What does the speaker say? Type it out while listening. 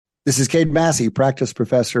This is Cade Massey, practice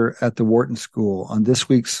professor at the Wharton School. On this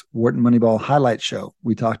week's Wharton Moneyball Highlight Show,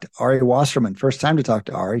 we talked to Ari Wasserman. First time to talk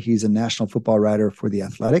to Ari. He's a national football writer for The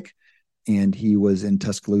Athletic, and he was in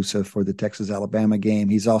Tuscaloosa for the Texas-Alabama game.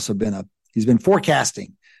 He's also been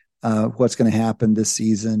forecasting what's going to happen this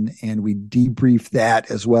season, and we debrief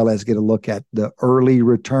that as well as get a look at the early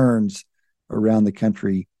returns around the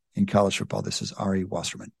country in college football. This is Ari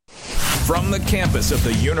Wasserman. From the campus of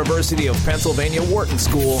the University of Pennsylvania Wharton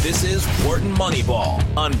School, this is Wharton Moneyball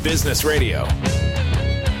on Business Radio.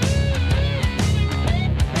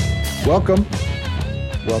 Welcome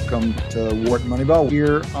to Wharton Moneyball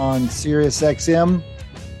here on Sirius XM.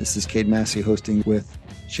 This is Cade Massey hosting with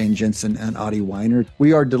Shane Jensen and Adi Weiner.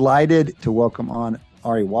 We are delighted to welcome on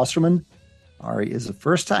Ari Wasserman. Ari is a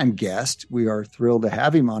first-time guest. We are thrilled to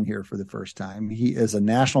have him on here for the first time. He is a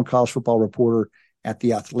national college football reporter at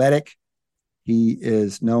The Athletic. He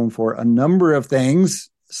is known for a number of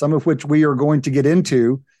things, some of which we are going to get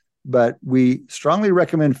into, but we strongly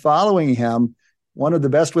recommend following him. One of the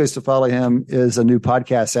best ways to follow him is a new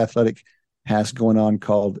podcast Athletic has going on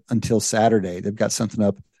called Until Saturday. They've got something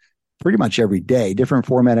up pretty much every day, different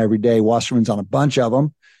format every day. Wasserman's on a bunch of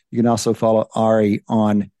them. You can also follow Ari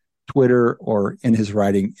on Twitter or in his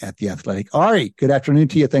writing at The Athletic. Ari, good afternoon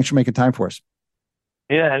to you. Thanks for making time for us.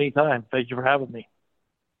 Yeah, anytime. Thank you for having me.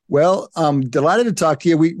 Well, I'm delighted to talk to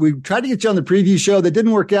you. We tried to get you on the preview show. That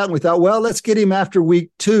didn't work out. And we thought, well, let's get him after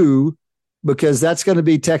week 2 because that's going to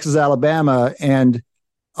be Texas, Alabama. And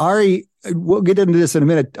Ari, we'll get into this in a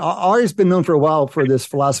minute. Ari's been known for a while for this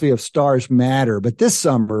philosophy of stars matter. But this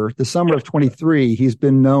summer, the summer of 23, he's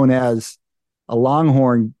been known as a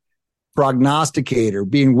Longhorn prognosticator,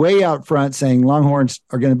 being way out front saying Longhorns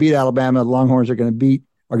are going to beat Alabama. Longhorns are going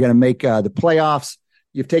to make the playoffs.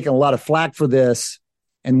 You've taken a lot of flack for this.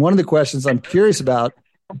 And one of the questions I'm curious about,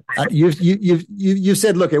 you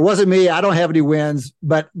said, look, it wasn't me. I don't have any wins,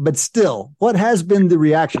 but still, what has been the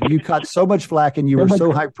reaction? You caught so much flack and you were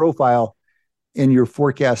so high profile in your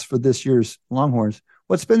forecast for this year's Longhorns.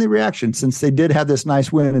 What's been the reaction since they did have this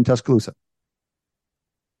nice win in Tuscaloosa?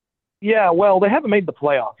 Yeah, well, they haven't made the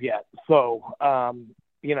playoff yet. So, I'm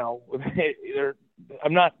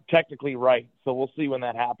not technically right. So we'll see when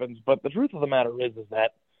that happens. But the truth of the matter is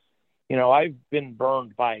that, I've been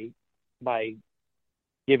burned by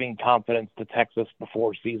giving confidence to Texas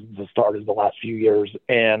before seasons have started the last few years.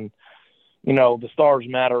 And, the stars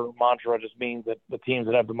matter mantra just means that the teams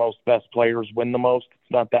that have the most best players win the most.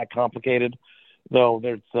 It's not that complicated, though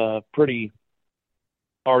there's a pretty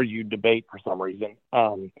argued debate for some reason.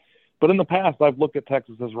 But in the past, I've looked at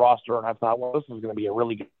Texas's roster and I've thought, well, this is going to be a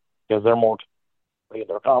really good because they're more in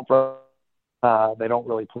their conference. They don't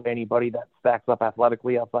really play anybody that stacks up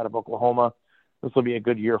athletically outside of Oklahoma. This will be a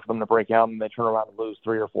good year for them to break out, and they turn around and lose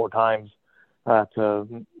 3 or 4 times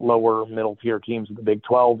to lower middle-tier teams in the Big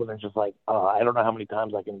 12. And it's just like, I don't know how many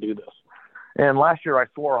times I can do this. And last year I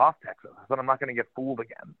swore off Texas. I said I'm not going to get fooled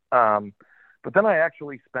again. But then I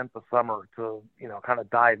actually spent the summer to, kind of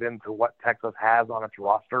dive into what Texas has on its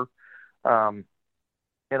roster. And,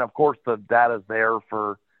 of course, the data's there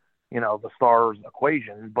for, the stars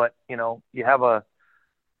equation, but, you have a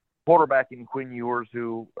quarterback in Quinn Ewers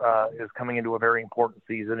who is coming into a very important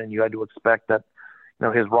season, and you had to expect that,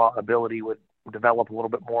 his raw ability would develop a little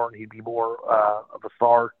bit more and he'd be more of a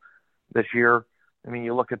star this year. I mean,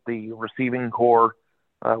 you look at the receiving core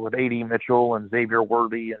with A.D. Mitchell and Xavier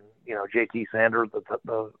Worthy and, J.T. Sanders,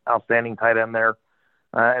 the outstanding tight end there.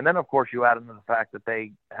 And then, of course, you add into the fact that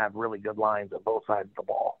they have really good lines at both sides of the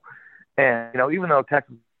ball. And, even though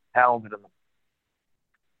Texas is talented and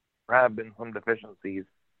there have been some deficiencies,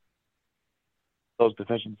 those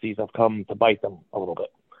deficiencies have come to bite them a little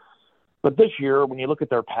bit. But this year, when you look at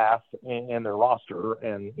their path and their roster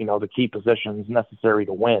and, the key positions necessary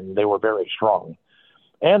to win, they were very strong.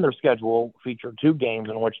 And their schedule featured 2 games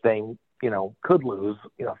in which they, could lose,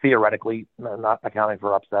 theoretically, not accounting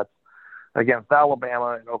for upsets, against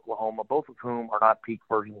Alabama and Oklahoma, both of whom are not peak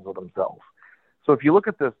versions of themselves. So if you look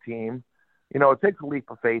at this team, it takes a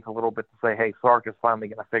leap of faith a little bit to say, hey, Sark is finally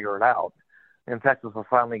going to figure it out. And Texas is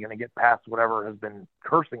finally going to get past whatever has been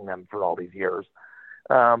cursing them for all these years.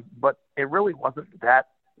 But it really wasn't that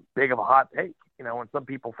big of a hot take, and some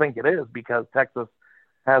people think it is because Texas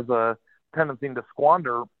has a tendency to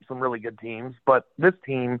squander some really good teams. But this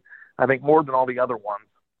team, I think more than all the other ones,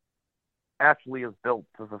 actually is built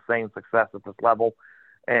to sustain success at this level.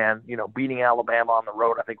 And, beating Alabama on the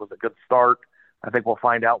road, I think was a good start. I think we'll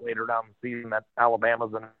find out later down the season that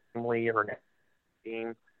Alabama's an extremely international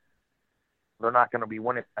team. They're not going to be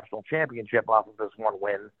winning a national championship off of this one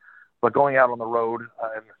win. But going out on the road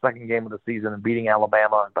in the second game of the season and beating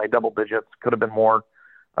Alabama by double digits, could have been more,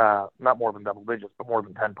 not more than double digits, but more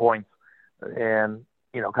than 10 points. And,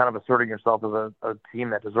 kind of asserting yourself as a team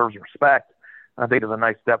that deserves respect, I think is a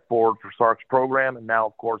nice step forward for Sark's program. And now,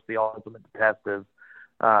 of course, the ultimate test is,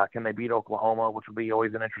 can they beat Oklahoma, which will be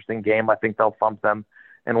always an interesting game. I think they'll thump them.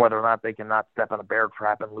 And whether or not they can not step in a bear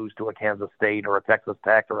trap and lose to a Kansas State or a Texas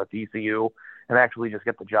Tech or a TCU and actually just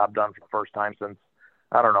get the job done for the first time since,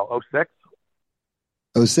 I don't know, 06?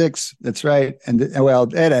 06, that's right. And well,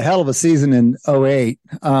 they had a hell of a season in 08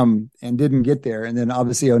 and didn't get there. And then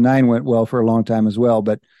obviously 09 went well for a long time as well.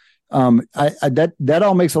 But that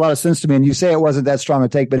all makes a lot of sense to me. And you say it wasn't that strong a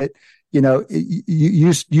take, but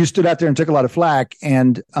you stood out there and took a lot of flack,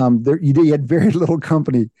 and you had very little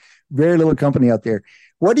company out there.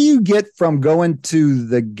 What do you get from going to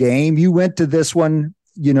the game? You went to this one.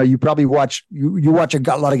 You probably watch a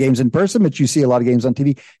lot of games in person, but you see a lot of games on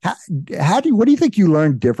TV. What do you think you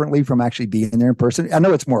learned differently from actually being there in person? I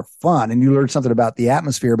know it's more fun and you learned something about the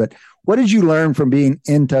atmosphere, but what did you learn from being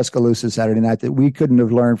in Tuscaloosa Saturday night that we couldn't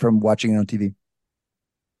have learned from watching it on TV?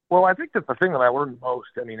 Well, I think that the thing that I learned most,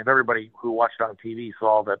 I mean, if everybody who watched on TV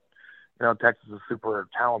saw that, Texas is super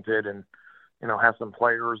talented and, has some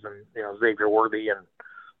players and, Xavier Worthy and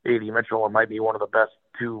A.D. Mitchell might be one of the best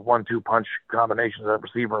 1-2 punch combinations at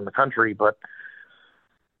receiver in the country. But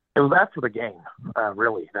it was after the game,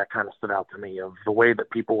 really, that kind of stood out to me, of the way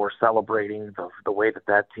that people were celebrating, the way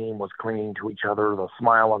that team was clinging to each other, the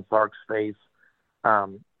smile on Sark's face.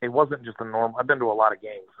 It wasn't just a normal – I've been to a lot of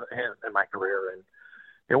games in my career, and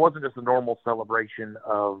it wasn't just a normal celebration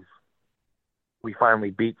of we finally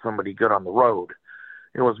beat somebody good on the road.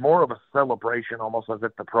 It was more of a celebration, almost as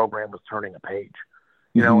if the program was turning a page.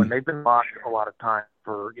 And they've been mocked a lot of times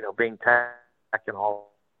for, being tech and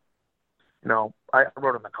all. I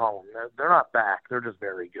wrote in the column, they're not back. They're just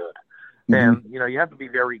very good. And, you have to be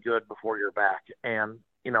very good before you're back. And,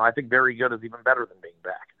 I think very good is even better than being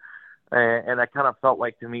back. And I kind of felt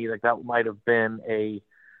like, to me, like that might have been a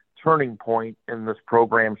turning point in this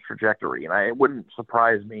program's trajectory. And it wouldn't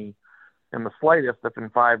surprise me in the slightest if in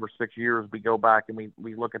 5 or 6 years we go back and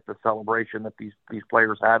we look at the celebration that these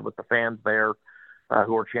players had with the fans there,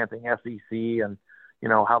 who are chanting SEC, and,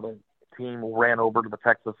 how the team ran over to the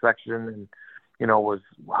Texas section and, was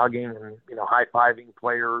hugging and, high-fiving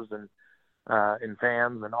players and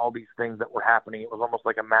fans and all these things that were happening. It was almost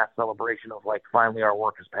like a mass celebration of, like, finally our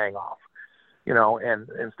work is paying off.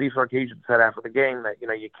 And Steve Sarkisian said after the game that,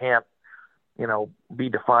 you can't, be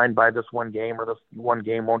defined by this one game, or this one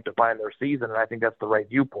game won't define their season. And I think that's the right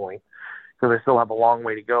viewpoint, because they still have a long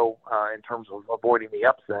way to go in terms of avoiding the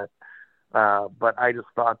upset. But I just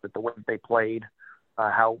thought that the way they played,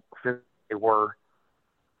 how fit they were,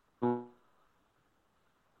 how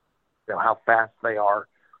fast they are.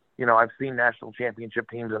 I've seen national championship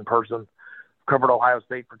teams in person, covered Ohio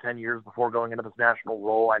State for 10 years before going into this national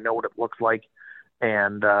role. I know what it looks like.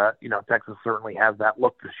 And, Texas certainly has that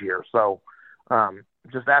look this year. So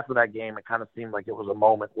just after that game, it kind of seemed like it was a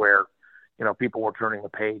moment where, people were turning the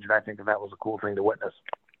page. And I think that was a cool thing to witness.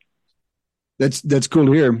 That's cool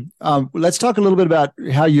to hear. Let's talk a little bit about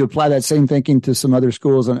how you apply that same thinking to some other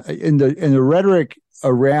schools. And in the rhetoric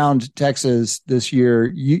around Texas this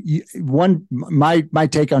year, my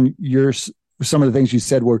take on some of the things you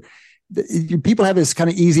said were, people have this kind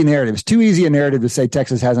of easy narrative. It's too easy a narrative to say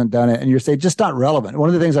Texas hasn't done it, and you're saying just not relevant. One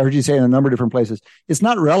of the things I heard you say in a number of different places, it's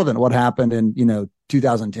not relevant what happened in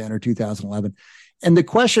 2010 or 2011. And the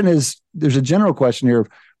question is, there's a general question here of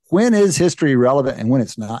when is history relevant and when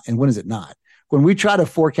it's not, and when is it not? When we try to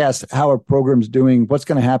forecast how a program's doing, what's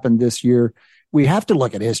going to happen this year, we have to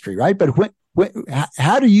look at history, right? But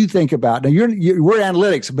how do you think about, now we're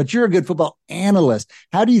analytics, but you're a good football analyst.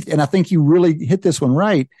 How do you, and I think you really hit this one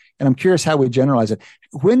right, and I'm curious how we generalize it.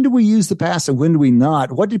 When do we use the past and when do we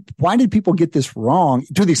not? Why did people get this wrong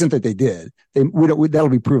to the extent that they did? That'll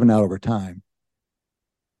be proven out over time.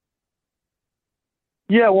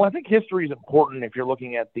 Yeah, well, I think history is important if you're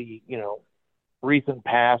looking at the, recent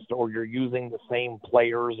past, or you're using the same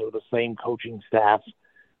players or the same coaching staffs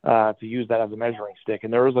to use that as a measuring stick.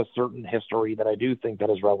 And there is a certain history that I do think that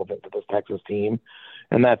is relevant to this Texas team,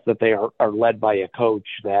 and that's that they are led by a coach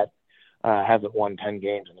that hasn't won 10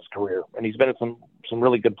 games in his career. And he's been at some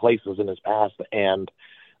really good places in his past and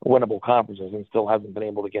winnable conferences and still hasn't been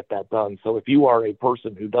able to get that done. So if you are a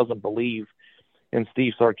person who doesn't believe in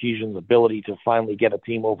Steve Sarkisian's ability to finally get a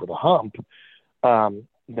team over the hump,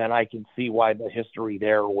 then I can see why the history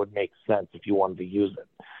there would make sense if you wanted to use it.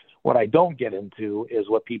 What I don't get into is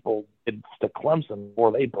what people did to Clemson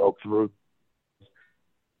before they broke through.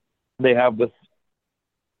 They have this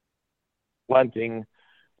relenting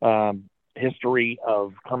history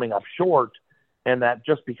of coming up short and that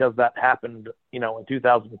just because that happened, in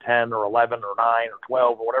 2010 or 11 or 9 or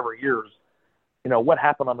 12 or whatever years, what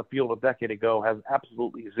happened on the field a decade ago has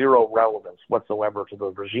absolutely zero relevance whatsoever to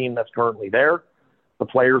the regime that's currently there, the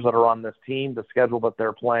players that are on this team, the schedule that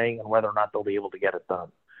they're playing, and whether or not they'll be able to get it done.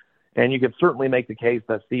 And you could certainly make the case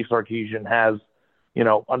that Steve Sarkisian has,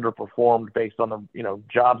 underperformed based on the,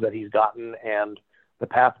 jobs that he's gotten and the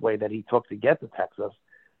pathway that he took to get to Texas.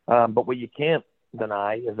 But what you can't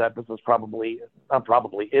deny is that this is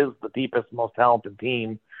is the deepest, most talented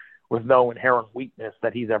team with no inherent weakness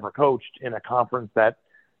that he's ever coached in a conference that,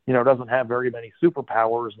 doesn't have very many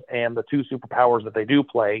superpowers. And the two superpowers that they do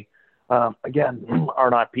play, again, are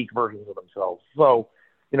not peak versions of themselves. So,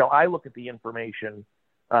 I look at the information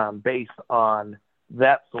based on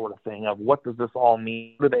that sort of thing of what does this all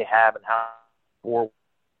mean? What do they have and how for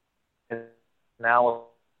analysis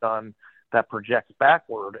done that projects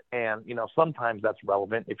backward? And, sometimes that's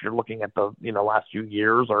relevant if you're looking at the, last few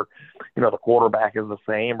years or, the quarterback is the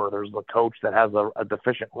same or there's a coach that has a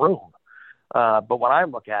deficient room. But when I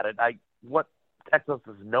look at it, what Texas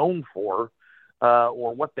is known for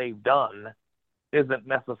or what they've done isn't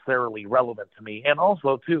necessarily relevant to me. And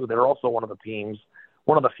also, too, they're also one of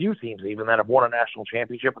the few teams even that have won a national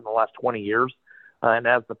championship in the last 20 years. And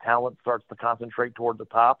as the talent starts to concentrate toward the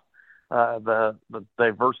top, the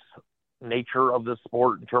diverse nature of this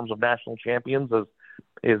sport in terms of national champions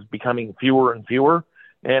is becoming fewer and fewer.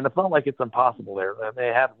 And it's not like it's impossible there. They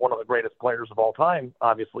have one of the greatest players of all time,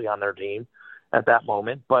 obviously, on their team at that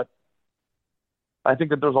moment. But I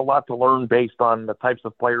think that there's a lot to learn based on the types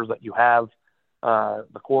of players that you have,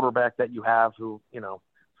 the quarterback that you have who,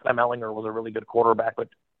 Sam Ellinger was a really good quarterback, but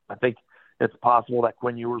I think it's possible that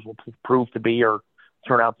Quinn Ewers will prove to be or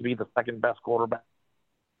turn out to be the second best quarterback.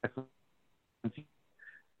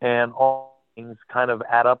 And all things kind of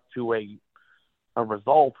add up to a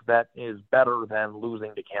result that is better than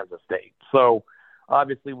losing to Kansas State. So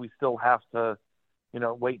obviously we still have to,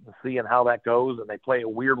 wait and see and how that goes. And they play a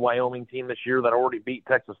weird Wyoming team this year that already beat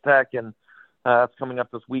Texas Tech, and that's coming up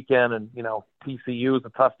this weekend. And, TCU is a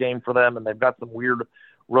tough game for them, and they've got some weird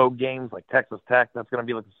road games like Texas Tech. That's going to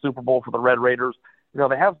be like the Super Bowl for the Red Raiders. They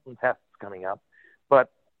have some tests coming up, but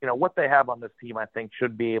what they have on this team, I think,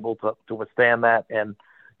 should be able to withstand that. And,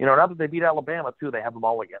 now that they beat Alabama too, they have them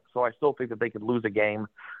all again. So I still think that they could lose a game,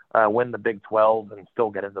 win the Big 12 and still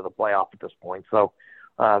get into the playoff at this point. So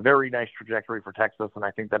very nice trajectory for Texas. And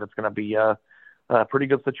I think that it's going to be a pretty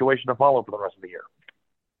good situation to follow for the rest of the year.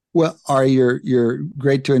 Well, Ari, you're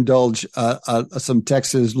great to indulge some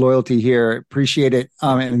Texas loyalty here. Appreciate it,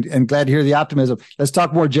 and glad to hear the optimism. Let's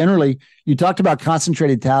talk more generally. You talked about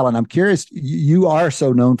concentrated talent. I'm curious, you are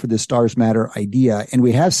so known for the Stars Matter idea, and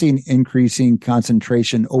we have seen increasing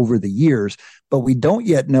concentration over the years, but we don't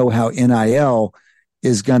yet know how NIL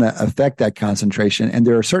is going to affect that concentration. And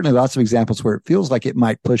there are certainly lots of examples where it feels like it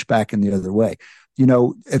might push back in the other way.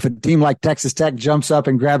 If a team like Texas Tech jumps up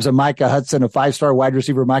and grabs a Micah Hudson, a 5-star wide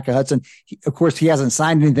receiver, Micah Hudson, of course, he hasn't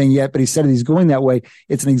signed anything yet, but he said he's going that way.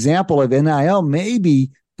 It's an example of NIL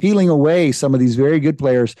maybe peeling away some of these very good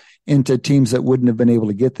players into teams that wouldn't have been able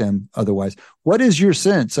to get them otherwise. What is your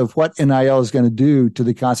sense of what NIL is going to do to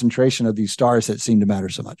the concentration of these stars that seem to matter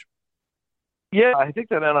so much? Yeah, I think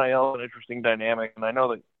that NIL is an interesting dynamic, and I know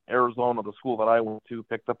that Arizona, the school that I went to,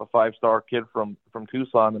 picked up a 5-star kid from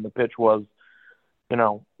Tucson, and the pitch was,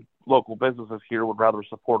 local businesses here would rather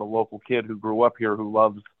support a local kid who grew up here who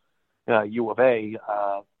loves U of A,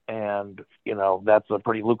 and, that's a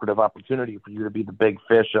pretty lucrative opportunity for you to be the big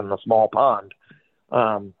fish in the small pond.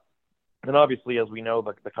 And obviously, as we know,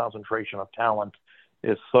 the concentration of talent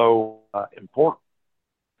is so important.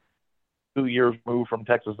 2 years moved from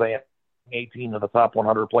Texas A&M 18 of the top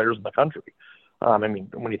 100 players in the country.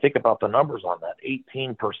 When you think about the numbers on that,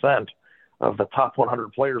 18% of the top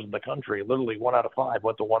 100 players in the country, literally 1 out of 5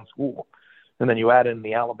 went to one school. And then you add in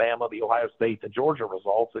the Alabama, the Ohio State, the Georgia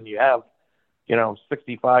results, and you have,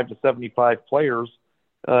 65 to 75 players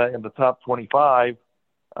in the top 25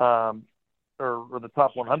 or the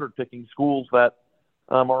top 100 picking schools that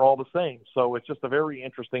are all the same. So it's just a very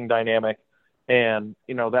interesting dynamic. And,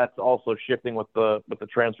 that's also shifting with the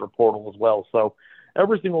transfer portal as well. So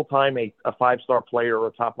every single time a 5-star player or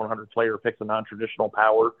a top 100 player picks a non-traditional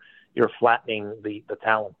power, you're flattening the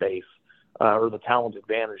talent base or the talent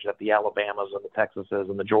advantage that the Alabamas and the Texases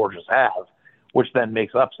and the Georgias have, which then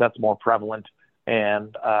makes upsets more prevalent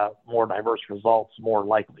and more diverse results more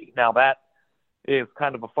likely. Now, that is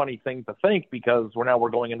kind of a funny thing to think because we're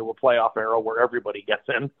going into a playoff era where everybody gets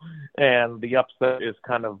in, and the upset is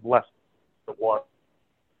kind of less than what.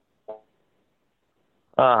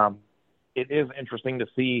 It is interesting to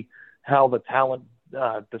see how the talent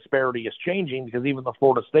disparity is changing, because even the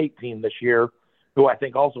Florida State team this year, who I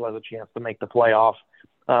think also has a chance to make the playoff,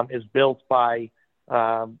 is built by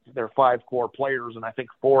their 5 core players, and I think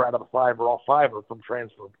 4 out of the 5 or all 5 are from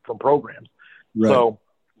transfer from programs. Right. So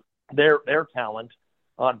their talent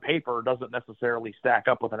on paper doesn't necessarily stack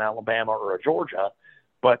up with an Alabama or a Georgia,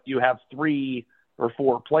 but you have 3 or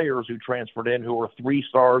 4 players who transferred in who are 3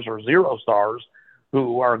 stars or 0 stars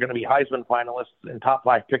who are going to be Heisman finalists and top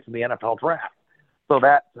 5 picks in the NFL draft. So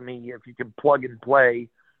that, to me, if you can plug and play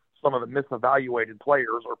some of the misevaluated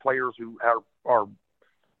players or players who are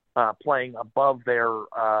playing above their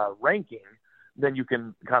ranking, then you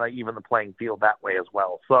can kind of even the playing field that way as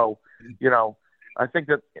well. So, I think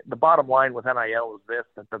that the bottom line with NIL is this,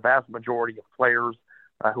 that the vast majority of players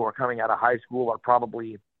who are coming out of high school are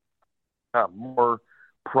probably more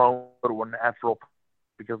prone to a natural,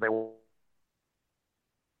 because they will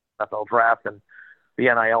NFL draft, and the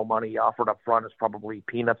NIL money offered up front is probably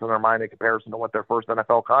peanuts in their mind in comparison to what their first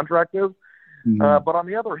NFL contract is. Mm-hmm. But on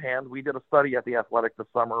the other hand, we did a study at The Athletic this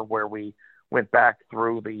summer where we went back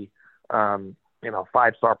through the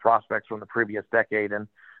 5-star prospects from the previous decade, and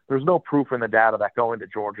there's no proof in the data that going to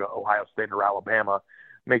Georgia, Ohio State, or Alabama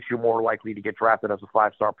makes you more likely to get drafted as a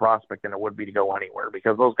 5-star prospect than it would be to go anywhere,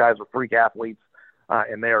 because those guys are freak athletes,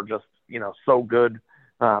 and they are just so good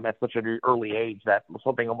at such an early age that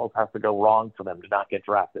something almost has to go wrong for them to not get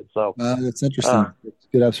drafted. So that's interesting. It's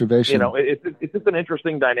good observation. It's just an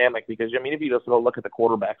interesting dynamic, because if you just go look at the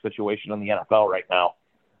quarterback situation in the NFL right now,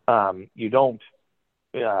 you don't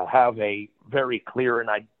have a very clear and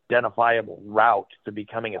identifiable route to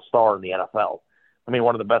becoming a star in the NFL.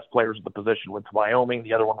 One of the best players at the position went to Wyoming,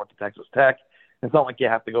 the other one went to Texas Tech. It's not like you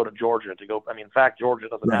have to go to Georgia to go. In fact, Georgia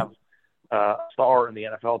doesn't have a star in the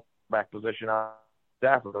NFL back position on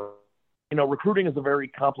staff. Recruiting is a very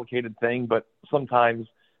complicated thing, but sometimes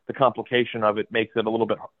the complication of it makes it a little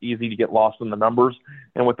bit easy to get lost in the numbers.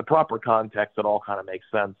 And with the proper context, it all kind of makes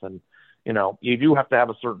sense. And, you do have to have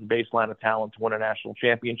a certain baseline of talent to win a national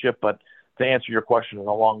championship. But to answer your question in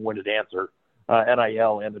a long-winded answer,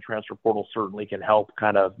 NIL and the transfer portal certainly can help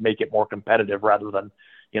kind of make it more competitive, rather than,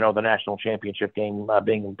 the national championship game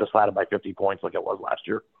being decided by 50 points like it was last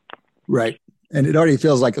year. Right. And it already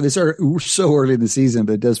feels like we're so early in the season,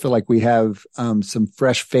 but it does feel like we have some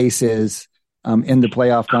fresh faces in the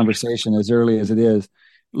playoff conversation as early as it is.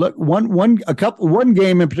 Look, one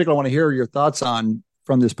game in particular I want to hear your thoughts on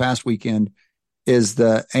from this past weekend is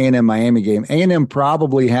the A&M Miami game. A&M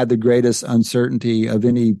probably had the greatest uncertainty of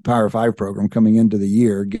any Power 5 program coming into the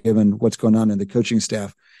year, given what's going on in the coaching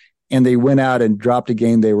staff. And they went out and dropped a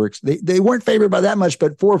game. They weren't favored by that much,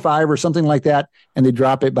 but 4-5 or something like that. And they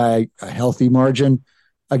drop it by a healthy margin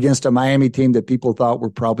against a Miami team that people thought were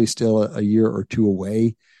probably still a year or 2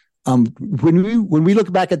 away. When we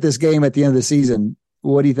look back at this game at the end of the season,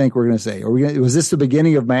 what do you think we're going to say? Was this the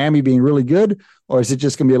beginning of Miami being really good, or is it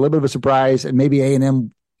just going to be a little bit of a surprise? And maybe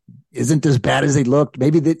A&M isn't as bad as they looked.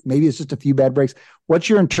 Maybe it's just a few bad breaks. What's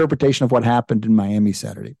your interpretation of what happened in Miami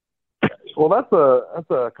Saturday? Well, that's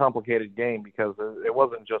a complicated game, because it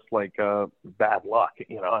wasn't just like bad luck.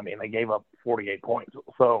 They gave up 48 points.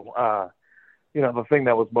 So, the thing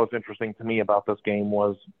that was most interesting to me about this game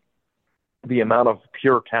was the amount of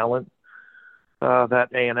pure talent that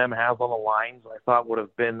A&M has on the lines. I thought would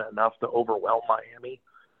have been enough to overwhelm Miami.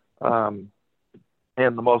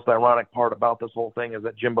 And the most ironic part about this whole thing is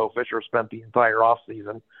that Jimbo Fisher spent the entire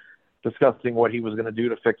offseason discussing what he was going to do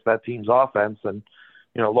to fix that team's offense. And,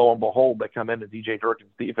 lo and behold, they come into DJ Durkin's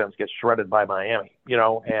defense, gets shredded by Miami,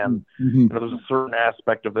 and there's a certain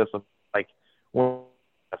aspect of this of like, when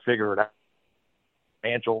I figure it out,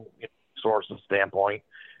 financial sources standpoint,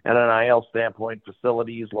 and an NIL standpoint,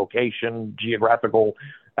 facilities, location, geographical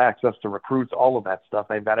access to recruits, all of that stuff.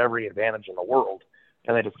 They've got every advantage in the world,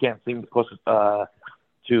 and they just can't seem to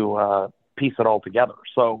piece it all together.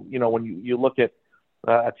 So, when you look at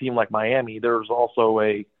a team like Miami, there's also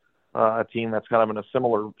a team that's kind of in a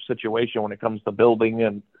similar situation when it comes to building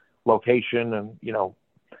and location and,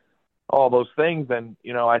 all those things. And,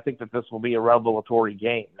 I think that this will be a revelatory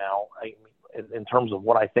game. Now, in terms of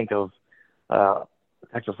what I think of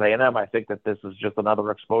Texas A&M, I think that this is just another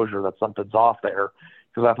exposure that something's off there,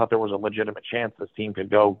 because I thought there was a legitimate chance this team could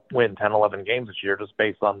go win 10, 11 games this year just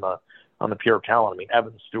based on the pure talent.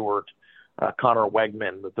 Evan Stewart, Connor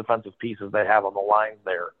Wegman, the defensive pieces they have on the lines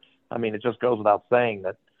there. It just goes without saying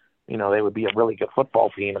that, they would be a really good football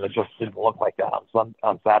team, and it just didn't look like that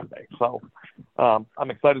on Saturday. So I'm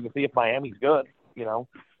excited to see if Miami's good.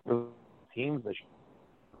 The teams this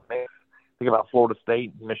year. Think about Florida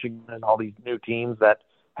State, Michigan, and all these new teams that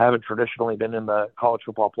haven't traditionally been in the college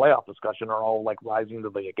football playoff discussion are all like rising to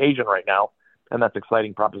the occasion right now. and that's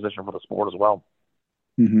exciting proposition for the sport as well.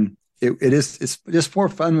 Mm-hmm. It's just more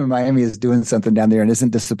fun when Miami is doing something down there and isn't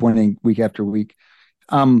disappointing week after week.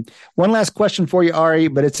 One last question for you, Ari,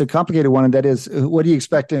 but it's a complicated one, and that is, what are you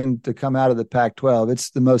expecting to come out of the Pac-12? It's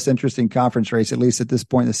the most interesting conference race, at least at this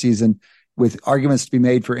point in the season, with arguments to be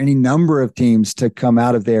made for any number of teams to come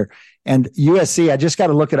out of there. And USC, I just got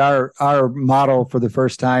to look at our model for the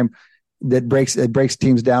first time that breaks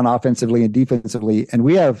teams down offensively and defensively, and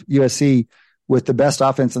we have USC with the best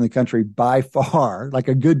offense in the country by far, like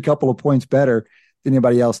a good couple of points better than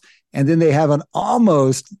anybody else. And then they have a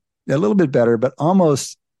little bit better, but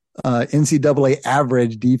almost NCAA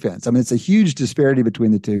average defense. I mean, it's a huge disparity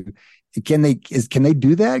between the two. Can they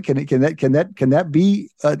do that? Can that be,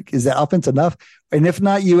 is that offense enough? And if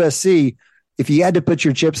not USC, if you had to put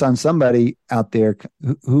your chips on somebody out there,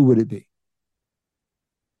 who would it be?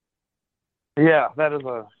 Yeah, that is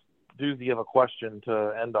a doozy of a question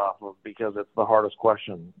to end off of, because it's the hardest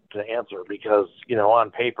question to answer, because,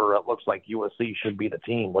 on paper, it looks like USC should be the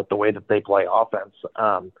team with the way that they play offense.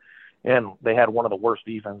 And they had one of the worst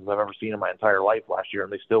defenses I've ever seen in my entire life last year,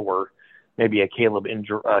 and they still were maybe a Caleb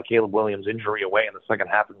Williams injury away in the second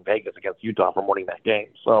half in Vegas against Utah from winning that game.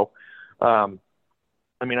 So,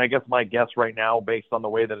 I guess my guess right now, based on the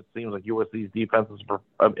way that it seems like USC's defense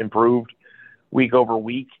has improved week over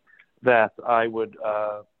week, that I would,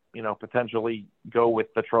 potentially go with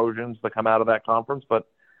the Trojans to come out of that conference. But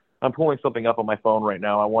I'm pulling something up on my phone right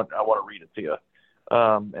now. I want to read it to you.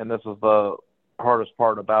 And this is the hardest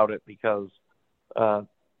part about it, because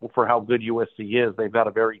for how good USC is, they've got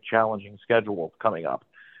a very challenging schedule coming up.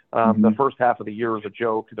 The first half of the year is a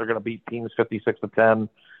joke. They're going to beat teams 56-10,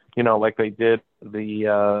 like they did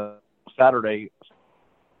the Saturday.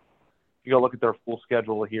 You go look at their full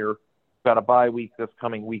schedule here. Got a bye week this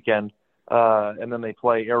coming weekend, and then they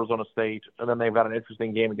play Arizona State, and then they've got an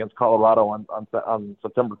interesting game against Colorado on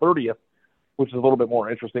September 30th, which is a little bit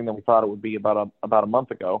more interesting than we thought it would be about a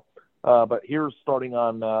month ago. But here's starting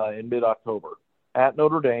in mid-October. At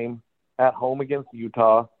Notre Dame, at home against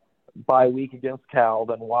Utah, bye week against Cal,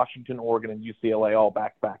 then Washington, Oregon, and UCLA all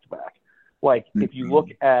back to back. If you look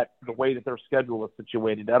at the way that their schedule is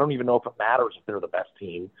situated, I don't even know if it matters if they're the best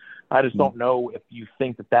team. I just don't know if you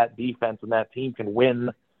think that defense and that team can win,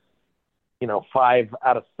 5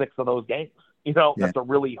 out of 6 of those games. That's a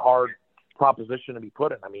really hard proposition to be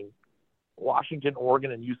put in. Washington,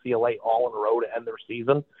 Oregon, and UCLA all in a row to end their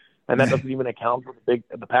season, and that doesn't even account for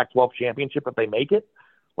the Pac-12 championship if they make it.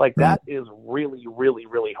 That is really, really,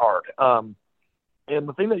 really hard. And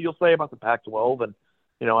the thing that you'll say about the Pac-12, and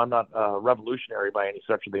I'm not revolutionary by any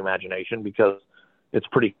stretch of the imagination, because it's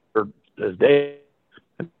pretty clear as day.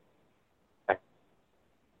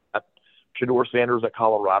 Shedeur Sanders at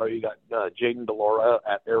Colorado. You got Jaden DeLora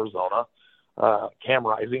at Arizona. Cam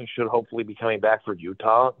Rising should hopefully be coming back for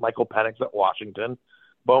Utah. Michael Penix at Washington.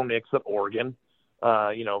 Bo Nix at Oregon.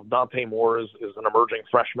 Dante Moore is an emerging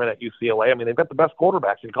freshman at UCLA. They've got the best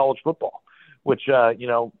quarterbacks in college football, which, I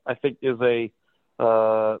think is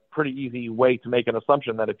a pretty easy way to make an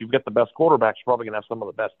assumption that if you've got the best quarterbacks, you're probably going to have some of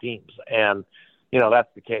the best teams. And, that's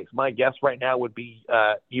the case. My guess right now would be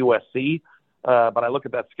USC, but I look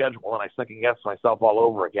at that schedule and I second guess myself all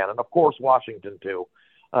over again. And of course, Washington too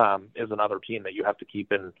is another team that you have to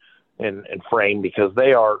keep in frame, because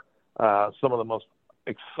they are some of the most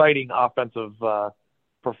exciting offensive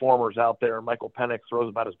performers out there. Michael Penix throws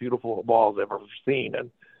about as beautiful a ball as I've ever seen.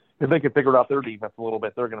 And if they can figure out their defense a little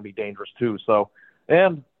bit, they're going to be dangerous too. So,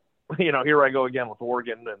 and, here I go again with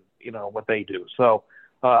Oregon and, what they do. So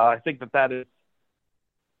I think that is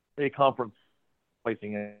a conference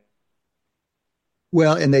placing it.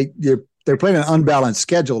 Well, and they're playing an unbalanced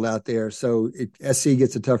schedule out there. So SC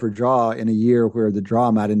gets a tougher draw in a year where the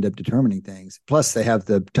draw might end up determining things. Plus they have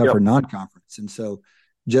the tougher non-conference. And so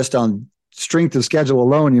just on strength of schedule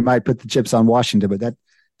alone, you might put the chips on Washington, but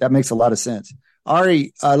that makes a lot of sense.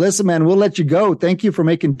 Ari, listen, man, we'll let you go. Thank you for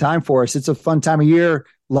making time for us. It's a fun time of year.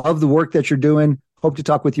 Love the work that you're doing. Hope to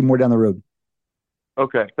talk with you more down the road.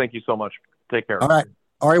 Okay. Thank you so much. Take care. All right.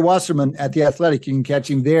 Ari Wasserman at The Athletic. You can catch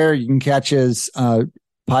him there. You can catch his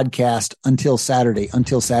podcast Until Saturday.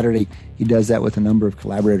 Until Saturday, he does that with a number of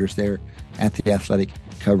collaborators there at The Athletic,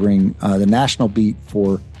 covering the national beat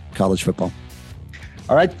for college football.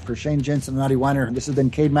 All right. For Shane Jensen and Adi Weiner, this has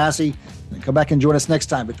been Cade Massey. Come back and join us next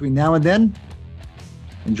time. Between now and then,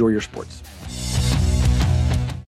 enjoy your sports.